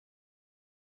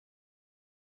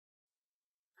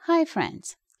Hi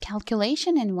friends!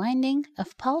 Calculation and winding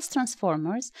of pulse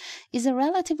transformers is a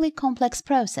relatively complex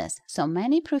process, so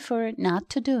many prefer not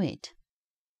to do it.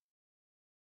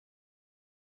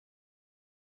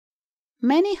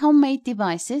 Many homemade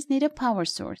devices need a power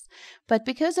source, but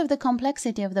because of the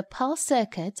complexity of the pulse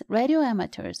circuits, radio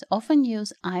amateurs often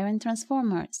use iron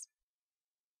transformers.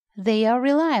 They are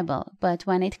reliable, but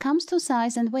when it comes to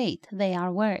size and weight, they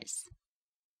are worse.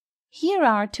 Here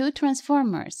are two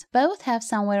transformers. Both have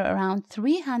somewhere around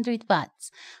 300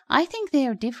 watts. I think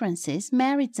their differences,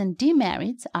 merits and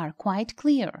demerits, are quite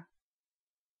clear.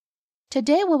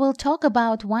 Today we will talk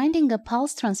about winding a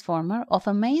pulse transformer of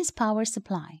a mains power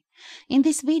supply. In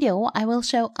this video, I will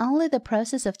show only the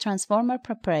process of transformer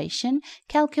preparation,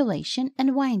 calculation,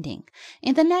 and winding.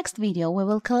 In the next video, we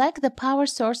will collect the power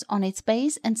source on its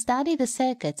base and study the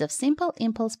circuits of simple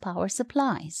impulse power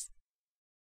supplies.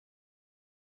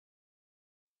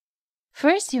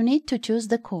 First, you need to choose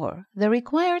the core. The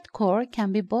required core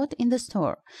can be bought in the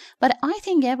store, but I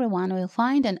think everyone will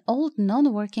find an old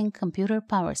non-working computer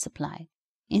power supply.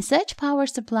 In such power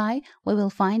supply, we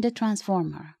will find a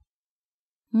transformer.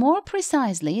 More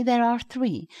precisely, there are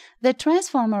three: the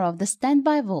transformer of the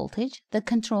standby voltage, the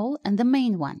control, and the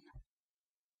main one.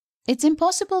 It's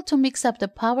impossible to mix up the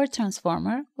power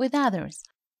transformer with others.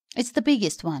 It's the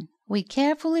biggest one. We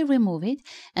carefully remove it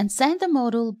and send the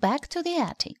module back to the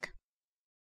attic.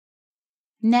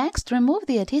 Next, remove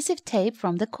the adhesive tape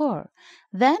from the core.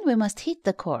 Then we must heat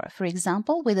the core, for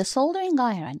example, with a soldering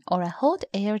iron or a hot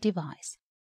air device.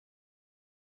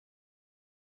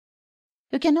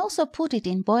 You can also put it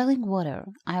in boiling water.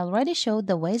 I already showed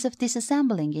the ways of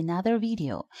disassembling in another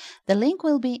video. The link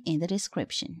will be in the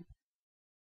description.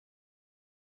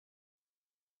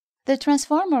 The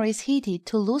transformer is heated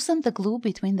to loosen the glue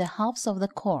between the halves of the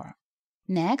core.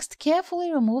 Next,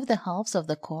 carefully remove the halves of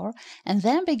the core and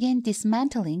then begin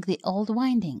dismantling the old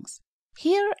windings.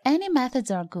 Here, any methods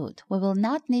are good. We will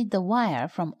not need the wire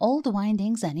from old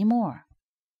windings anymore.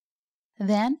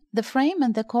 Then, the frame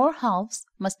and the core halves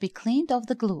must be cleaned of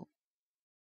the glue.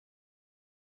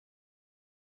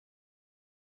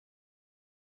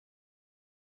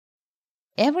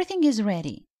 Everything is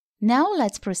ready. Now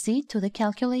let's proceed to the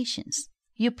calculations.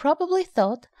 You probably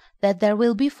thought that there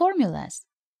will be formulas.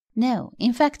 No,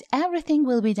 in fact, everything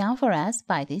will be done for us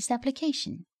by this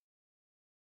application.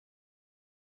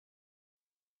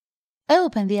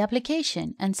 Open the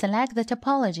application and select the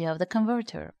topology of the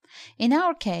converter. In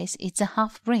our case, it's a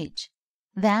half bridge.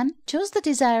 Then, choose the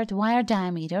desired wire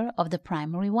diameter of the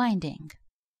primary winding.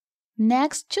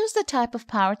 Next, choose the type of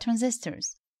power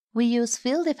transistors. We use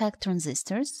field effect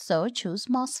transistors, so choose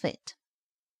MOSFET.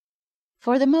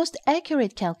 For the most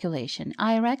accurate calculation,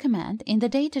 I recommend, in the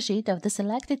datasheet of the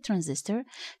selected transistor,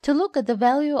 to look at the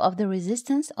value of the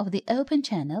resistance of the open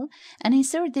channel and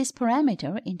insert this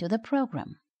parameter into the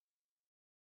program.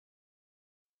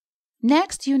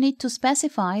 Next, you need to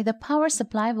specify the power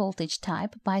supply voltage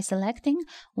type by selecting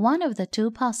one of the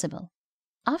two possible.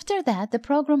 After that, the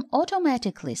program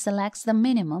automatically selects the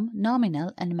minimum,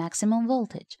 nominal, and maximum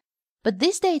voltage. But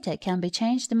this data can be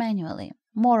changed manually.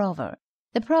 Moreover,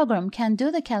 the program can do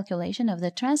the calculation of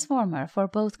the transformer for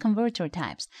both converter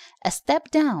types, a step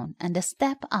down and a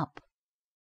step up.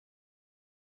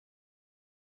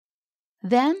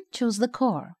 Then choose the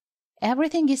core.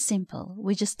 Everything is simple.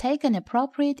 We just take an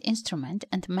appropriate instrument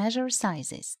and measure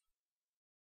sizes.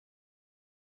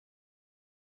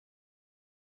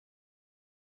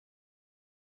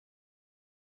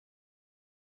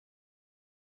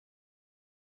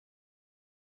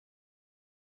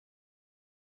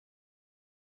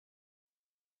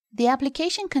 The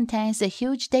application contains a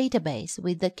huge database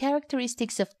with the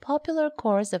characteristics of popular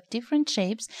cores of different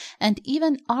shapes and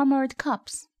even armored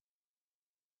cups.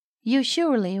 You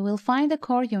surely will find the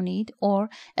core you need or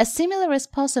as similar as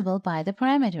possible by the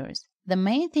parameters. The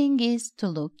main thing is to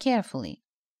look carefully.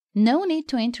 No need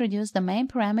to introduce the main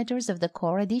parameters of the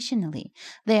core additionally.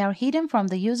 They are hidden from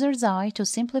the user's eye to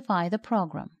simplify the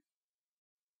program.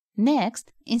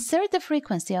 Next, insert the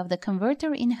frequency of the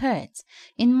converter in hertz.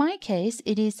 In my case,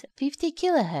 it is 50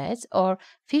 kHz or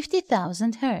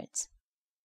 50,000 Hz.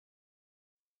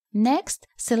 Next,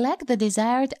 select the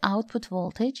desired output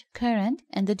voltage, current,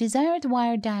 and the desired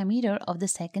wire diameter of the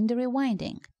secondary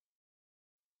winding.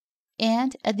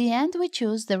 And at the end, we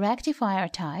choose the rectifier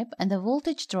type and the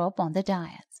voltage drop on the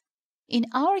diodes. In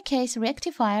our case,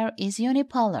 rectifier is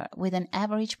unipolar with an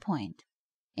average point.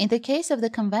 In the case of the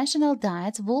conventional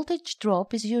diodes, voltage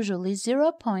drop is usually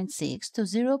 0.6 to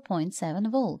 0.7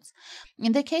 volts.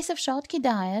 In the case of Schottky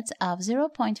diodes, of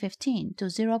 0.15 to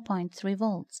 0.3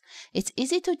 volts. It's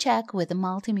easy to check with the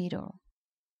multimeter.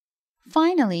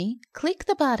 Finally, click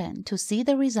the button to see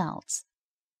the results.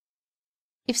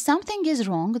 If something is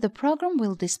wrong, the program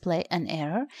will display an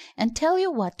error and tell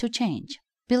you what to change.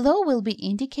 Below will be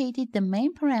indicated the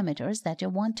main parameters that you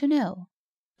want to know: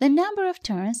 the number of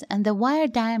turns and the wire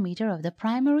diameter of the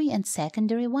primary and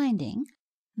secondary winding,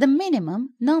 the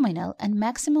minimum, nominal, and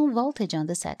maximum voltage on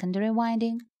the secondary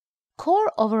winding,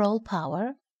 core overall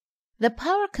power, the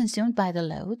power consumed by the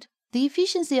load, the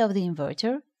efficiency of the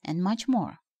inverter, and much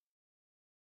more.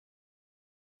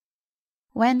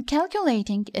 When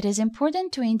calculating, it is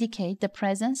important to indicate the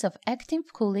presence of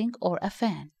active cooling or a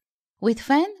fan. With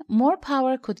fan, more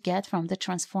power could get from the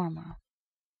transformer.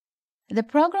 The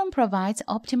program provides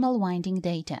optimal winding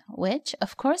data, which,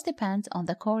 of course, depends on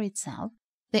the core itself,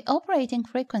 the operating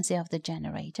frequency of the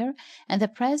generator, and the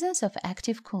presence of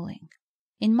active cooling.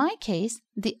 In my case,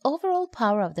 the overall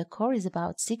power of the core is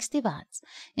about 60 watts,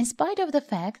 in spite of the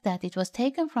fact that it was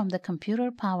taken from the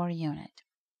computer power unit.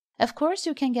 Of course,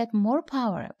 you can get more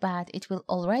power, but it will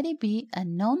already be a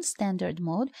non-standard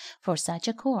mode for such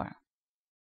a core.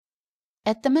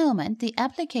 At the moment, the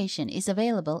application is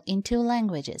available in 2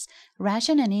 languages,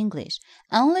 Russian and English,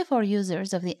 only for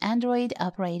users of the Android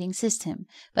operating system,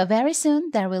 but very soon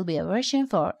there will be a version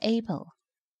for Apple.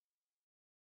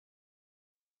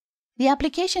 The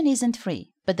application isn't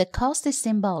free, but the cost is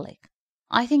symbolic.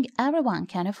 I think everyone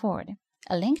can afford.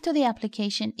 A link to the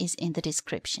application is in the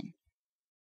description.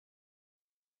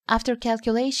 After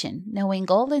calculation, knowing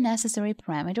all the necessary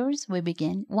parameters, we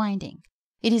begin winding.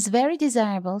 It is very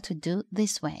desirable to do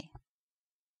this way.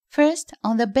 First,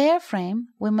 on the bare frame,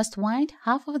 we must wind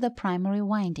half of the primary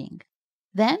winding,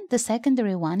 then the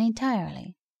secondary one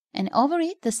entirely, and over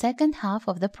it the second half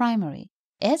of the primary,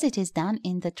 as it is done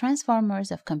in the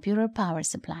transformers of computer power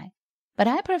supply. But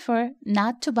I prefer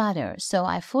not to bother, so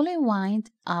I fully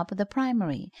wind up the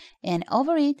primary, and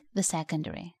over it the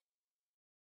secondary.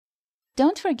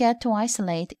 Don't forget to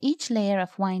isolate each layer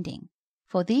of winding.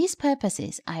 For these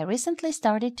purposes, I recently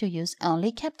started to use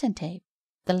only Kapton tape.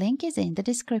 The link is in the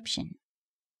description.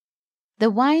 The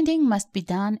winding must be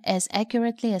done as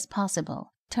accurately as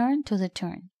possible, turn to the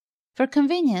turn. For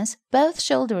convenience, both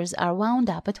shoulders are wound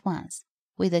up at once,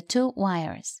 with the 2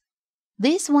 wires.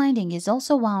 This winding is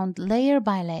also wound layer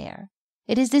by layer.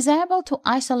 It is desirable to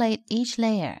isolate each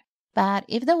layer, but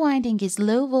if the winding is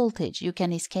low voltage, you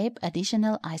can escape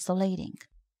additional isolating.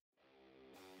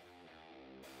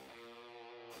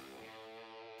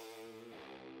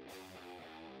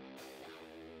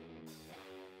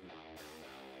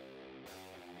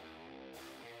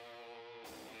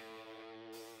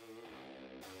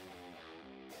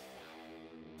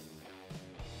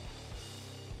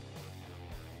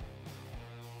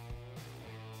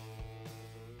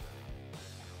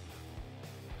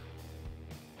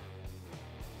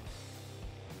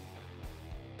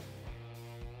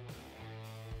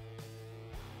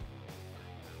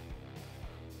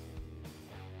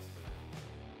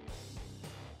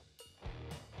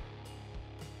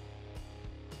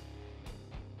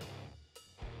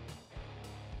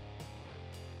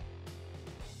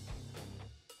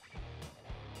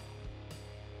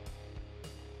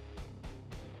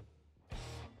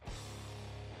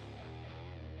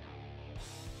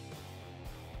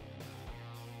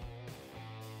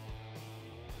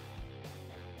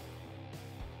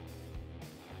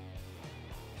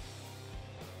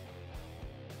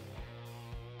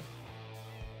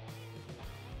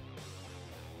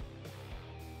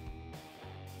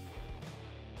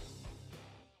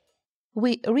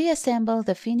 We reassemble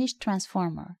the finished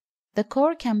transformer. The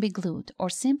core can be glued or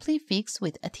simply fixed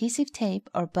with adhesive tape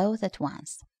or both at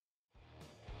once.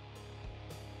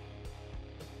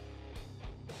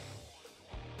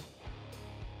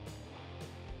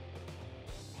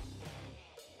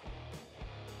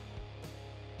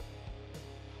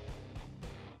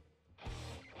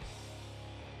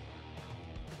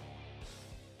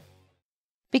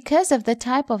 Because of the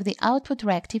type of the output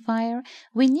rectifier,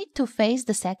 we need to phase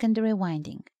the secondary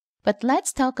winding. But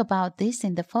let's talk about this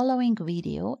in the following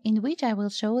video, in which I will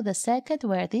show the circuit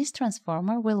where this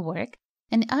transformer will work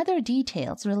and other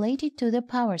details related to the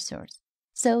power source.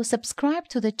 So subscribe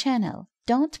to the channel,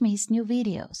 don't miss new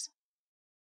videos.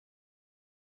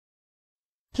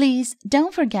 Please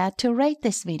don't forget to rate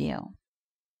this video.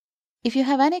 If you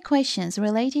have any questions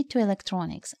related to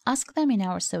electronics, ask them in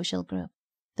our social group.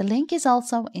 The link is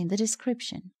also in the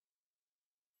description.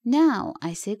 Now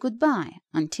I say goodbye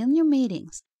until new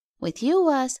meetings. With you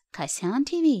was Kaisyan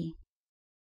TV.